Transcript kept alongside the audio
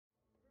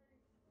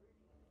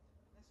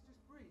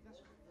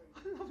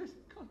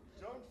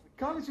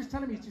Kyla's just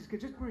telling me just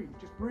breathe.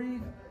 Just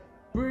breathe.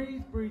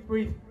 Breathe, breathe,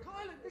 breathe.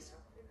 Kyla, this.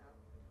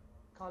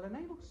 Kyla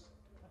Nables.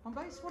 On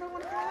bass, what do I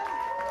want to call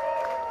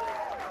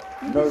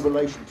that? No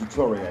relation to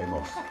Tori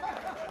Amos.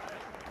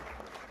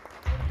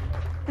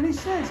 And he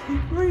says,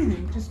 keep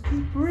breathing, just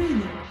keep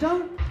breathing.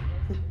 Don't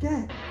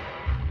forget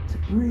to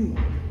breathe.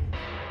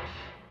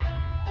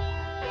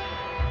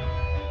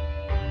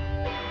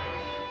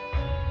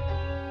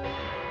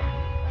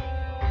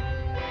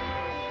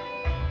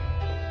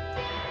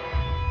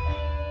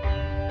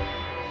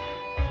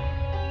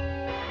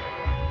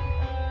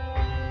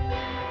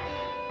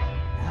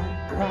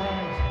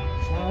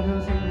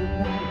 Shadows in the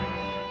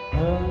night,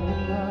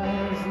 burning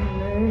eyes and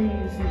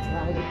lazy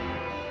tide,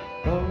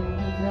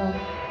 rolling up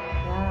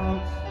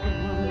clouds and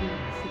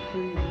winds to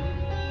breathe.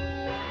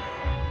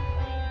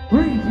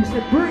 Breathe, you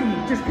said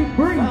breathe, just keep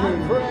breathing.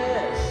 My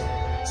prayers,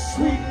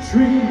 sweet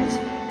dreams,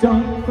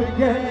 don't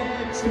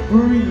forget to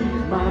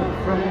breathe, my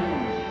friend.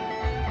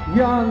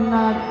 You're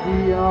not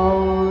the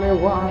only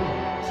one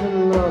to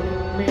look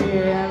me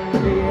in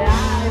the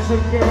eyes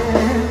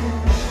again.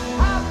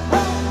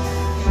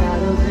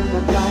 Shadows in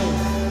the night,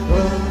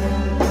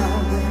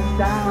 burning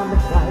down the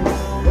flight.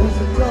 There's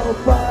a dull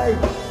bright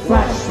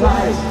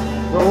flashlight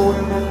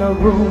rolling in the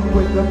room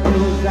with the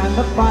fuse and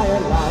the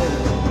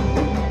firelight.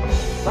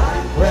 My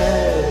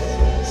prayers,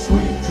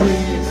 sweet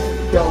dreams,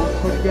 don't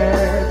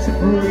forget to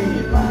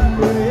breathe, my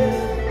friend.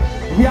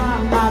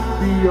 You're not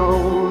the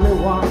only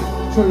one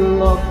to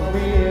look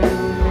me in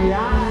the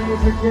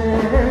eyes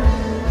again.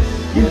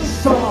 You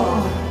saw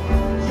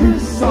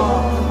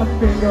a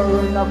finger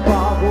in the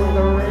fog with a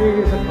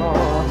razor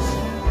across.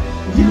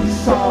 You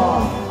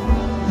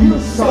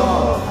saw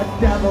a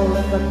devil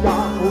in the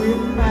dark we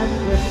met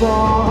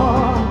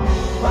before.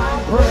 My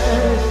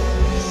prayers,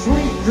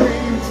 sweet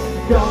dreams,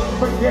 don't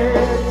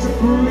forget to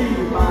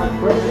breathe, my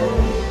friend.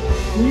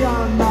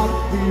 You're not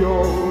the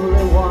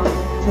only one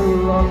to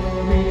look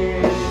me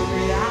in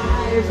the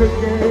eyes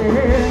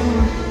again.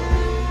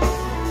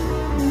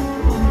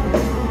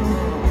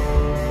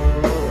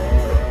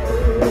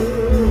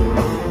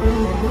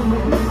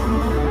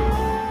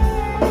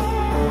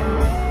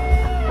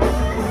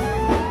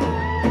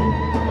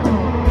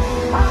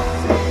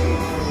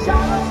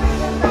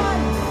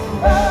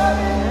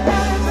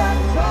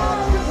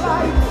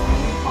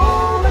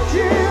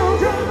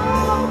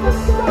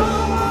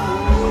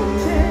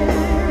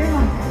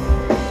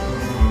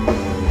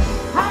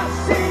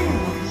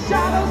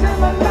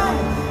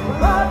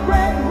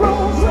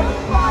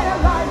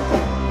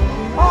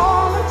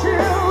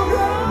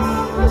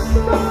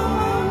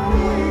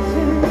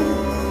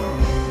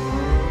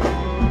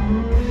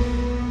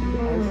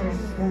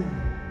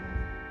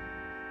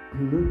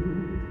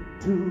 Glued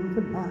to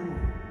the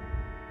line,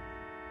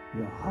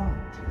 your heart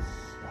just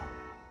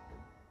stopped,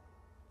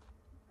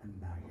 and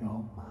now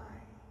you're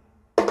mine.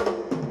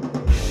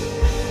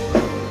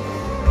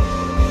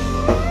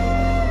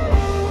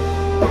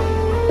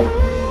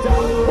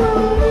 Don't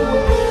run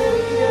away,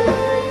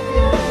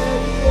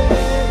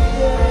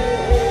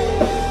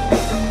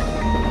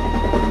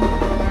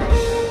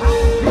 I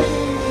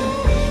dream,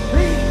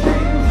 these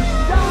dreams,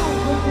 don't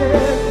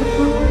forget to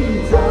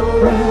breathe, our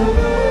friend.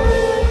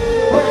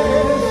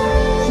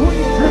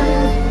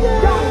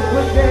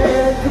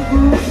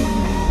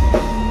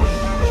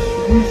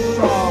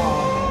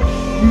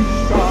 You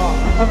saw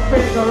a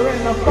finger in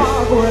the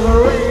fog with a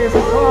razor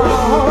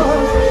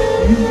across.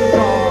 You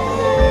saw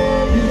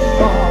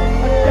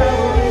a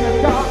devil in the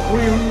dark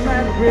we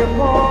met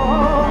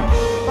before.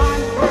 My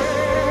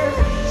prayers,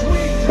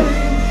 sweet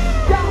dreams,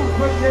 don't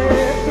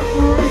forget to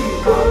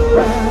breathe, my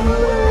friend.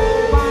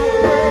 My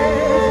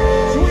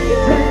prayers, sweet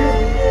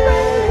dreams,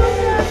 don't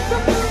forget to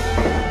breathe.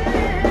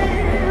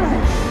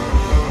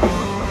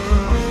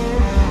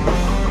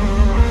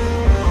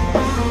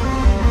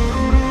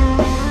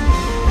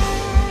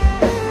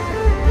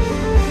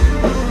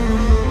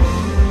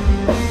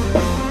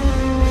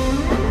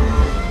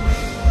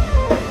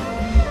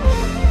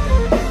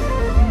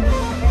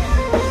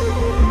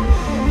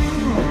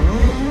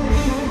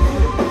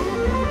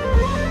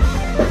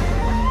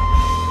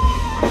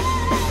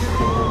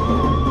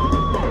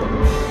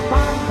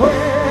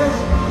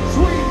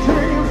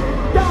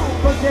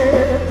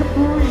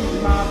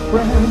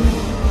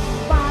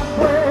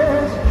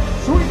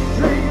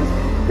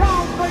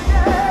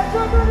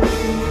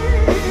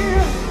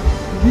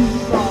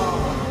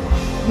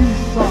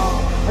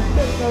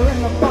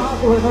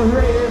 With a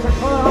razor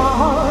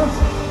across,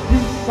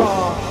 you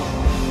saw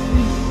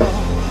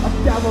a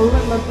devil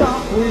in the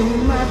dark we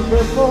met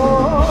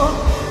before.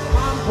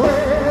 My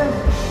prayers,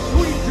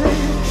 sweet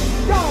dreams,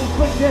 don't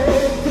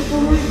forget to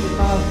breathe,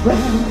 my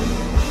friend.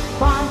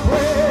 My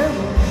prayers,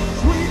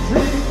 sweet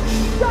dreams,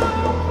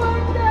 don't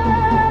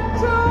forget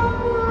to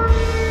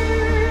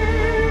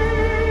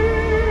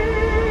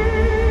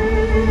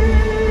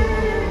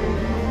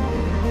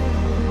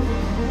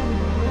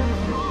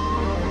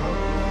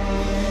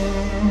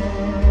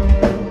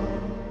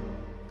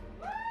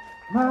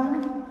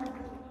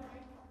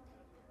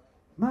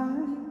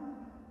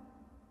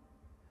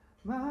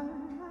my